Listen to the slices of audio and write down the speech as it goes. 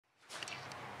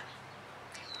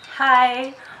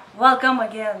Hi, welcome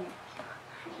again.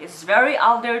 It's very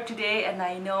out there today and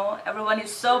I know everyone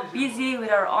is so busy with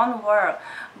our own work.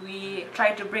 We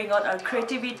try to bring out our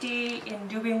creativity in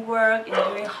doing work, in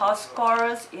doing house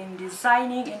chores, in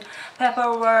designing, in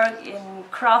paperwork, in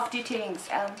crafty things.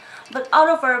 But out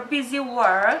of our busy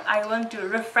work, I want to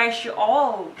refresh you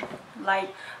all,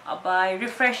 by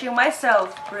refreshing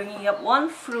myself, bringing up one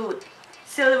fruit.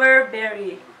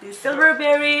 Silverberry. The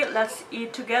silverberry, let's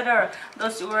eat together.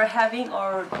 Those who are having,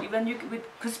 or even with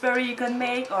gooseberry you can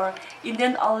make, or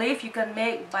Indian olive you can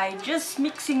make by just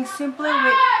mixing simply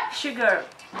with sugar.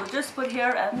 We'll just put here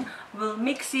and we'll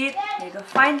mix it, make a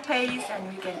fine paste,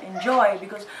 and we can enjoy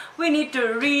because we need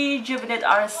to rejuvenate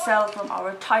ourselves from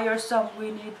our tiresome.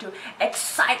 We need to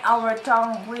excite our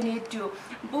tongue. We need to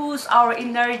boost our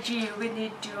energy. We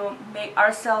need to make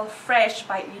ourselves fresh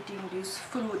by eating this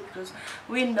fruit because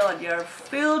we know they are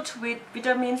filled with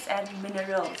vitamins and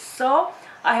minerals. So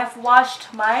I have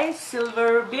washed my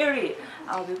silverberry.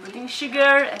 I'll be putting sugar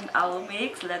and I'll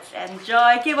mix. Let's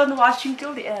enjoy. Keep on watching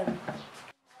till the end.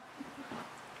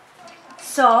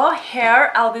 So here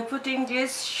I'll be putting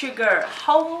this sugar.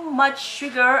 How much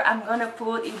sugar I'm gonna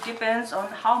put, it depends on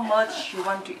how much you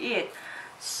want to eat.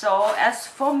 So as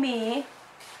for me,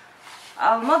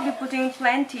 I'll not be putting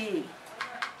plenty.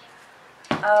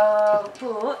 I'll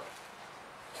put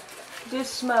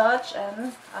this much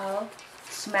and I'll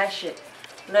smash it.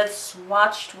 Let's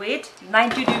watch with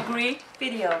 90-degree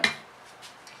video.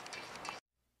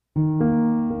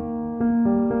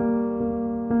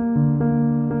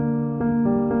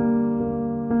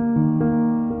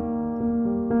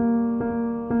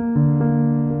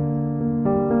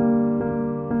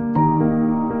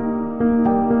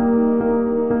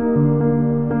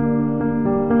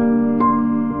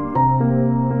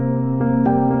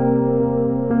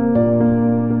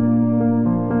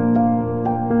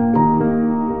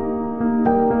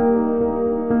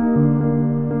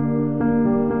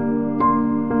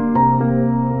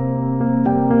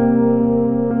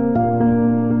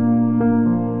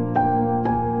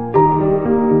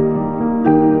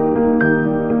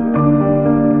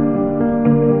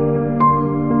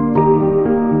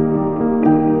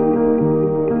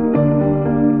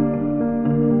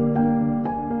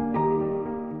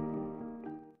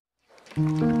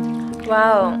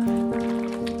 Wow,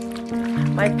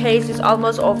 my paste is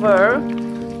almost over.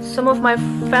 Some of my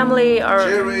family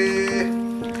are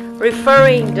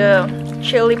referring the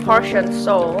chili portion,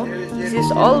 so this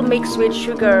is all mixed with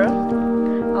sugar.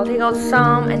 I'll take out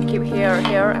some and keep here.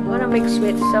 I'm gonna mix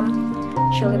with some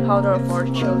chili powder for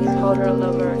chili powder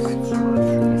lovers.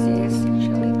 This is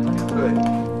chili powder.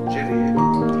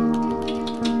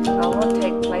 I won't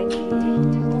take plenty.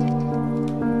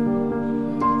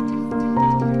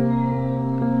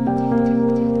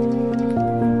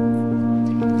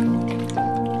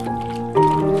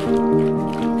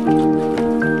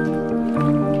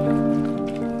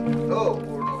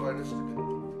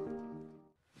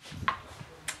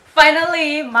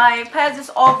 Finally, my paste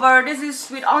is over. This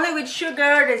is only with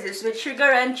sugar. This is with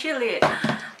sugar and chili.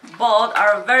 Both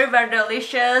are very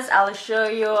delicious. I'll show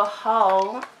you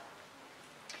how.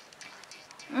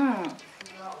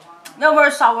 No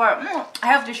more sour. I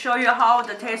have to show you how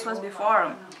the taste was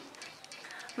before.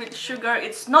 With sugar,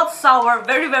 it's not sour.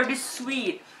 Very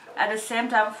sweet. At the same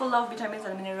time, full of vitamins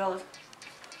and minerals.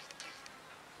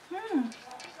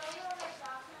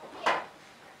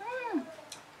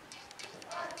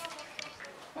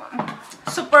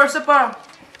 Super.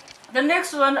 The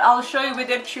next one I'll show you with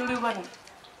the chili one.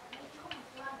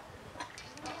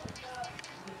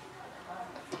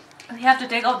 We have to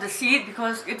take out the seed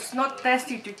because it's not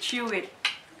tasty to chew it.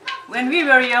 When we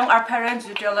were young, our parents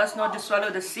would tell us not to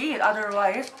swallow the seed,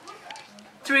 otherwise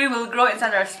tree will grow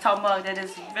inside our stomach. That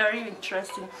is very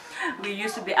interesting. We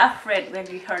used to be afraid when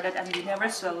we heard that and we never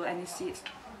swallow any seeds.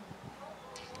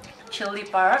 Chili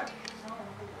part.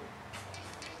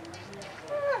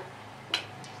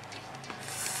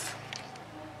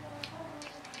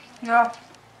 Yeah,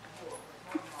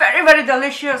 very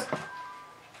delicious.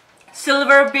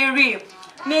 Silverberry,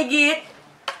 make it.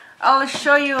 I'll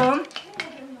show you.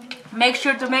 Make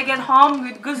sure to make it home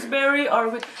with gooseberry or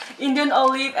with Indian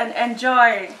olive and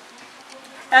enjoy.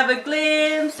 Have a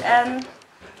glimpse and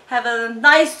have a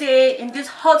nice day in this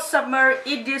hot summer.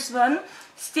 Eat this one.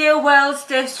 Stay well,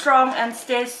 stay strong, and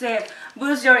stay safe.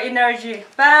 Boost your energy.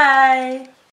 Bye.